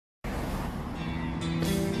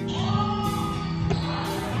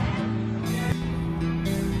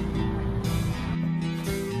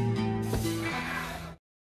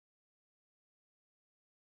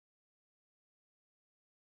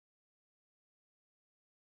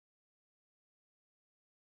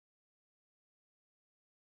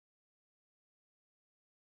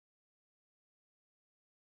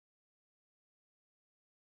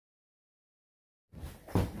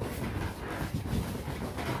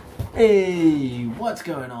Hey, what's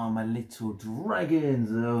going on, my little dragons?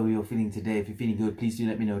 Oh, you're feeling today. If you're feeling good, please do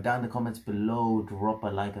let me know down in the comments below. Drop a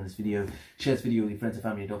like on this video, share this video with your friends and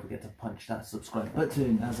family. Don't forget to punch that subscribe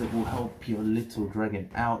button, as it will help your little dragon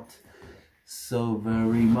out so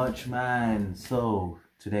very much, man. So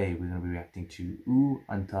today we're going to be reacting to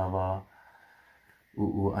Antava,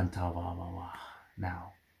 Mawa.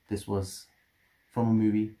 Now, this was from a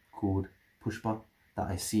movie called Pushpa that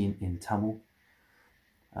I seen in Tamil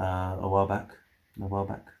a while back.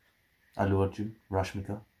 Allu Arjun,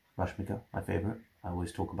 Rashmika, my favorite. I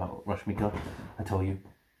always talk about Rashmika. I tell you,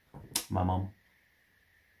 my mom,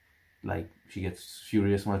 like, she gets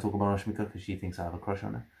furious when I talk about Rashmika because she thinks I have a crush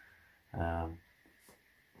on her.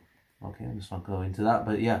 Okay, I'm just not going to go into that,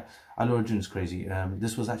 but yeah, Allu Arjun is crazy.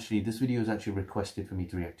 This video was actually requested for me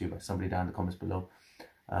to react to by somebody down in the comments below,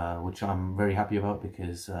 which I'm very happy about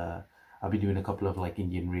because I've been doing a couple of like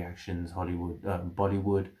Indian reactions, Hollywood,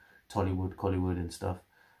 Bollywood, Tollywood, Collywood and stuff,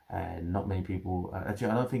 and not many people,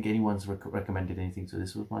 actually I don't think anyone's recommended anything, so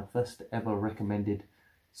this was my first ever recommended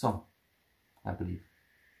song, I believe.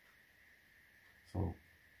 So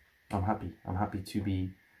I'm happy to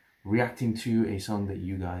be reacting to a song that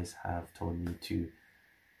you guys have told me to,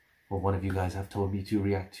 or one of you guys have told me to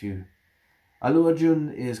react to. Allu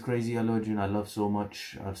Arjun is crazy. Allu Arjun I love so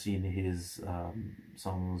much. I've seen his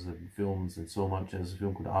songs and films and so much. There's a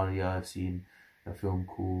film called Arya. I've seen a film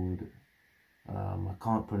called, I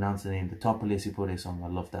can't pronounce the name, the Topale Sipore song. I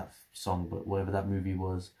love that song, but whatever that movie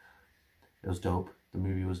was, it was dope. The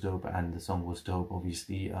movie was dope and the song was dope,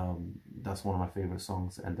 obviously. That's one of my favorite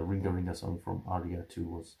songs, and the Ringa Ringa song from Arya 2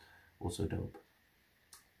 was also dope.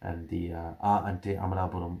 And the Ante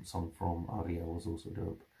Amalapuram song from Arya was also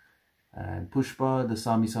dope. And Pushpa, the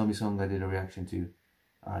Sami Sami song I did a reaction to,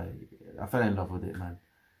 I fell in love with it, man.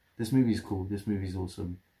 This movie is cool. This movie is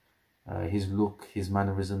awesome. His look, his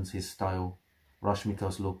mannerisms, his style,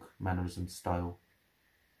 Rashmika's look, mannerisms, style,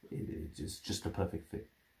 it's just a perfect fit.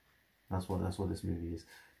 That's what this movie is.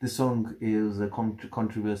 This song is a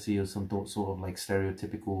controversy of some sort of like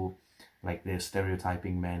stereotypical, like they're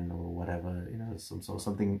stereotyping men or whatever, you know,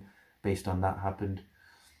 something based on that happened.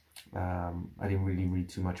 I didn't really read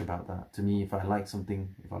too much about that. To me, if I like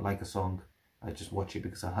something, if I like a song, I just watch it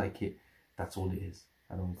because I like it. That's all it is.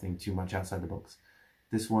 I don't think too much outside the box.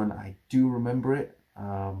 This one, I do remember it,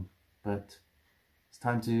 but it's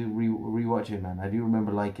time to rewatch it, man. I do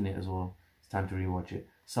remember liking it as well. It's time to rewatch it.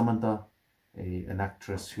 Samantha, an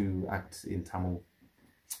actress who acts in Tamil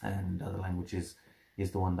and other languages,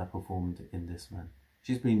 is the one that performed in this, man.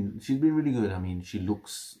 She's been really good. I mean, she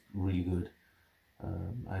looks really good.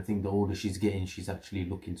 I think the older she's getting, she's actually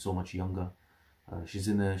looking so much younger. She's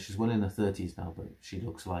well in her 30s now, but she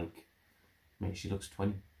looks like, mate, she looks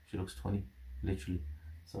 20. She looks 20, literally.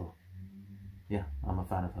 So yeah, I'm a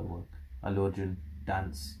fan of her work. Allu Arjun,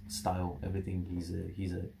 dance, style, everything. He's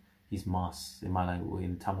mass. In my language,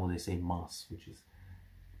 in Tamil they say mass, which is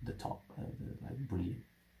the top, like brilliant,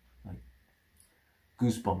 like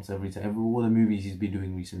goosebumps every time. All the movies he's been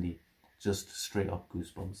doing recently, just straight up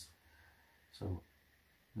goosebumps. So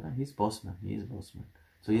he's boss, man. He is boss, man.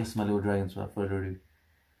 So yes, my little dragons, without further ado,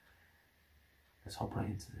 let's hop right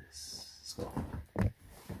into this. Let's go.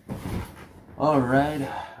 All right.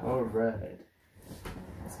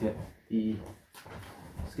 Let's get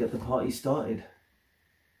the party started.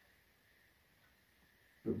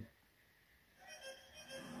 Boom.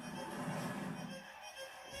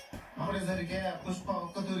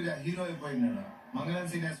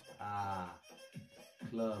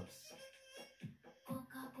 Clubs.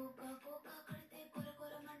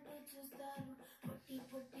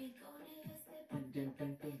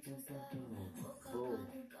 Oh.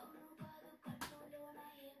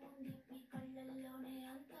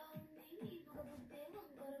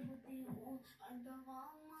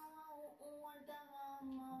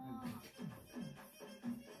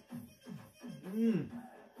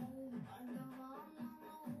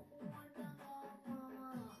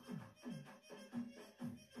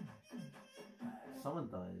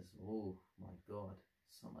 Samantha is, oh my god,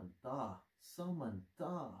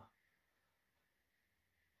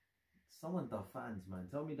 Samantha fans, man,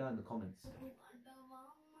 tell me down in the comments.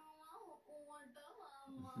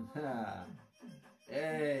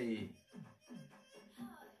 Hey,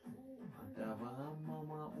 Antava,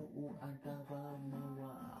 Mawa, Antava,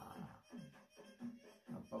 Mawa.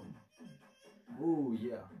 Oh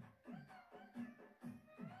yeah.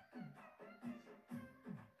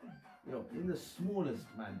 Yo, in the smallest,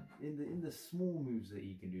 man, in the small moves that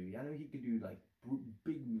he can do. I know he can do like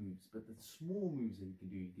big moves, but the small moves that he can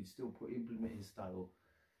do, he can still implement his style.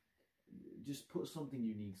 just put something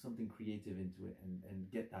unique, something creative into it, and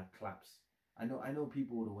get that claps. I know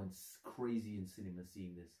people would have went crazy in cinema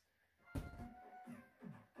seeing this.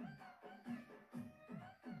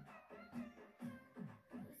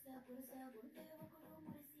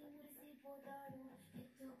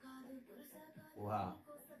 Wow.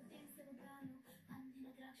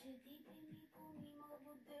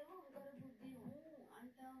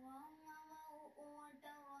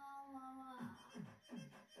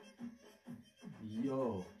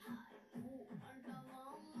 Yo.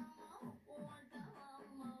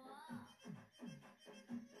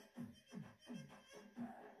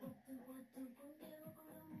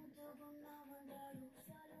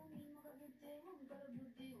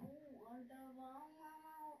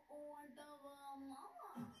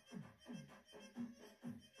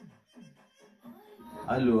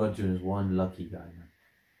 Allu Arjun is one lucky guy, man.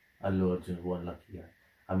 Allu Arjun is one lucky guy.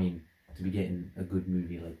 I mean, to be getting a good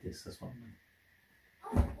movie like this, that's what I mean.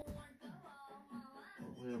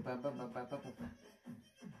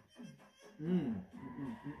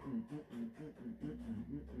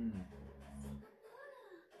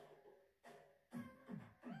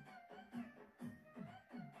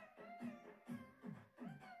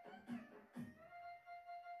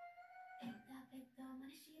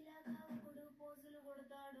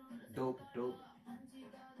 Dope, dope.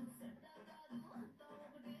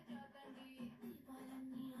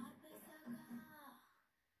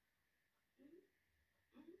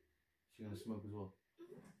 She's gonna smoke as well.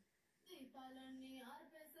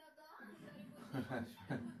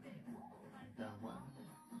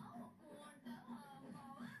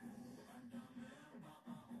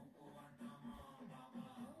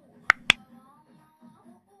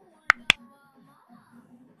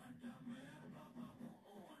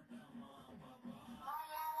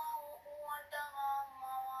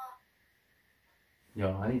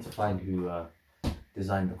 Yo, I need to find who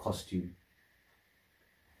designed the costume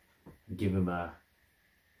and give him a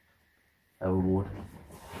reward,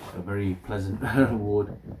 a very pleasant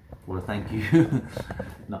reward, or a thank you.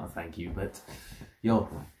 Not a thank you, but yo,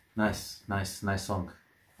 nice song.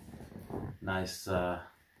 Nice,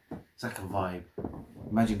 it's like a vibe.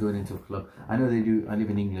 Imagine going into a club. I know they do. I live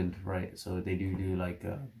in England, right? So they do like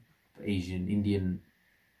Asian, Indian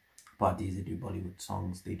parties. They do Bollywood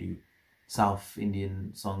songs. They do South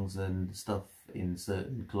Indian songs and stuff in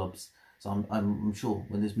certain clubs. So I'm sure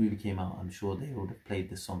when this movie came out, I'm sure they would have played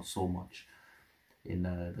this song so much in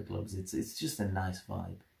the clubs. It's just a nice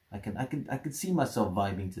vibe. I can see myself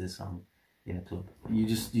vibing to this song in a club. You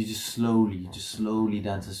just slowly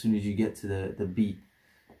dance. As soon as you get to the beat,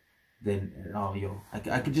 then oh yo, I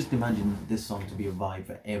could just imagine this song to be a vibe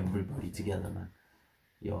for everybody together, man.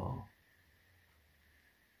 Yo.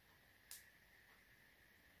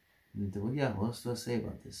 And yeah, what else do I say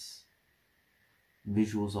about this?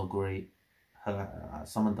 Visuals are great.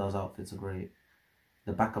 Samantha's outfits are great.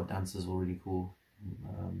 The backup dancers were really cool.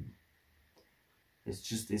 It's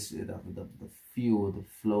the feel, the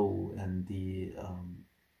flow, and the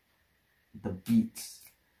beats,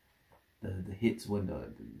 the hits when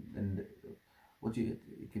what you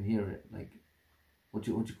can hear it like what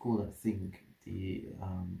you call that thing, the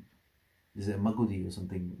is it magudi or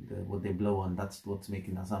something, what they blow on, that's what's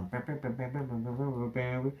making that sound.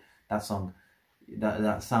 That song,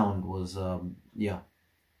 that sound was yeah,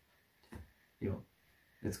 yo,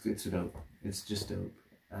 it's dope. It's just dope.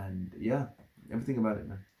 And yeah, everything about it,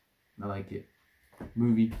 man, I like it.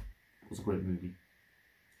 Movie was a great movie.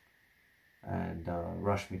 And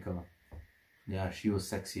Rashmika, yeah, she was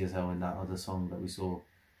sexy as hell in that other song that we saw,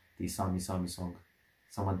 the Sami song.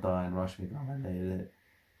 Samantha and Rashmika, man,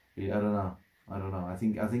 I don't know. I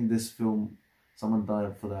think this film,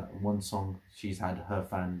 Samantha, for that one song, she's had her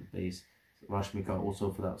fan base. Rashmika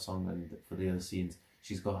also for that song, and for the other scenes,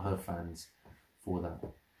 she's got her fans for that.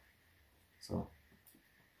 So,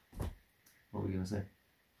 what are we gonna say?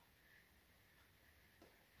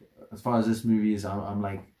 As far as this movie is, I'm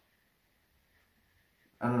like,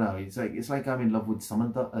 I don't know. It's like I'm in love with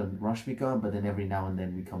Samantha and Rashmika, but then every now and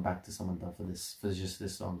then we come back to Samantha for just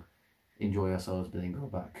this song, enjoy ourselves, but then go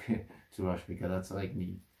back to Rashmika. That's like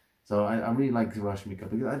me. So I really like Rashmika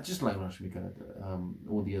because I just like Rashmika.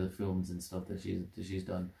 All the other films and stuff that she's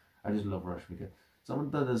done, I just love Rashmika.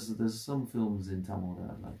 Samantha, there's some films in Tamil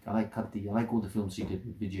that I like. I like Katti. I like all the films she did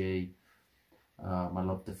with Vijay. I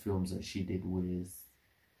love the films that she did with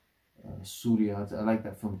Surya. I like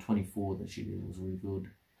that film 24 that she did. It was really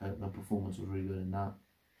good. Her performance was really good in that.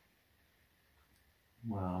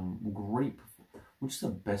 Great. Which is the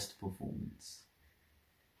best performance?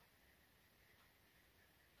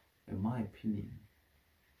 In my opinion.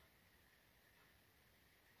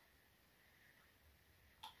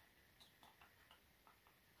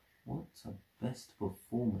 What's her best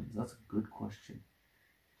performance? That's a good question.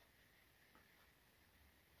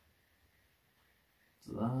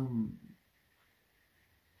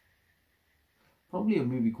 Probably a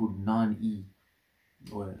movie called Nan-E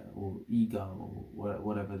or Ega or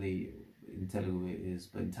whatever they in Telugu it is,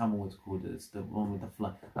 but in Tamil it's called, it's the one with the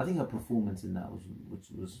fly. I think her performance in that was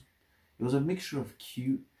it was a mixture of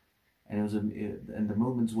cute and and the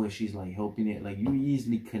moments where she's like helping it, like you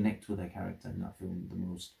easily connect with her character in that film the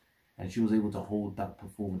most, and she was able to hold that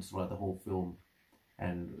performance throughout the whole film,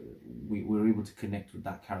 and we were able to connect with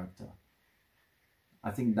that character. I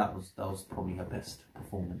think that was probably her best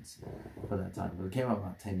performance for that time. But it came out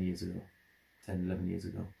about 10 years ago, 10, 11 years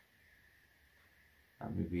ago.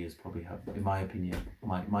 That movie is probably her, in my opinion,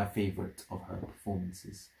 my favourite of her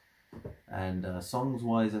performances. And songs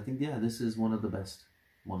wise, I think, yeah, this is one of the best,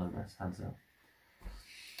 hands down.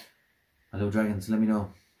 Hello Dragons, let me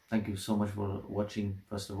know. Thank you so much for watching,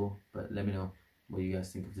 first of all, but let me know what you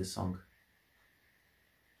guys think of this song.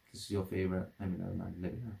 If this is your favourite, let me know, man,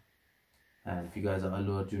 let me know. And if you guys are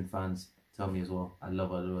Allu Arjun fans, tell me as well. I love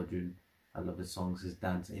Allu Arjun. I love his songs, his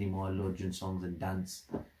dance. Any more Allu Arjun songs and dance,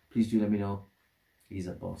 please do let me know. He's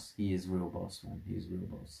a boss. He is real boss, man. He is real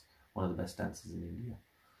boss. One of the best dancers in India.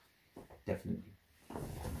 Definitely.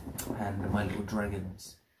 And my little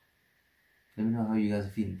dragons. Let me know how you guys are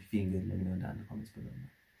feeling. If you're feeling good, let me know down in the comments below.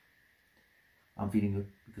 I'm feeling good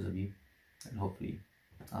because of you. And hopefully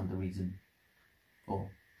I'm the reason. Or,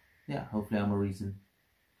 yeah, hopefully I'm a reason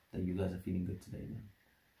that you guys are feeling good today, man.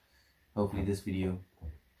 Hopefully this video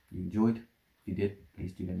you enjoyed. If you did,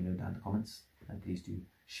 please do let me know down in the comments, and please do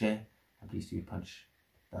share, and please do punch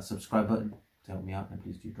that subscribe button to help me out, and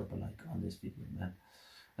please do drop a like on this video, man.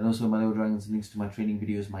 And also my little dragons, links to my training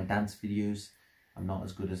videos, my dance videos. I'm not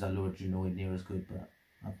as good as Allu Arjun, nowhere near as good, but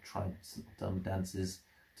I've tried some dances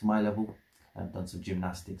to my level. I've done some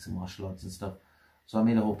gymnastics and martial arts and stuff. So I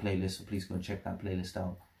made a whole playlist, so please go and check that playlist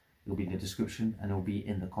out. It'll be in the description and it'll be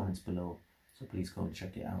in the comments below. So please go and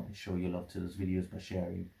check it out and show your love to those videos by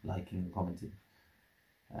sharing, liking and commenting.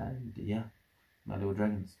 And yeah, my little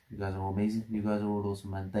dragons, you guys are all amazing. You guys are all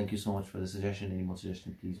awesome, man. Thank you so much for the suggestion. Any more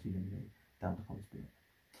suggestions, please do let me know down in the comments below.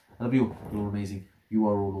 I love you all. You're all amazing. You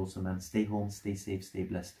are all awesome, man. Stay home, stay safe, stay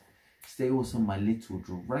blessed. Stay awesome, my little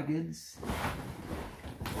dragons.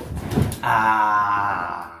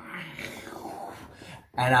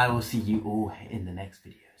 And I will see you all in the next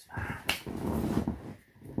videos, man.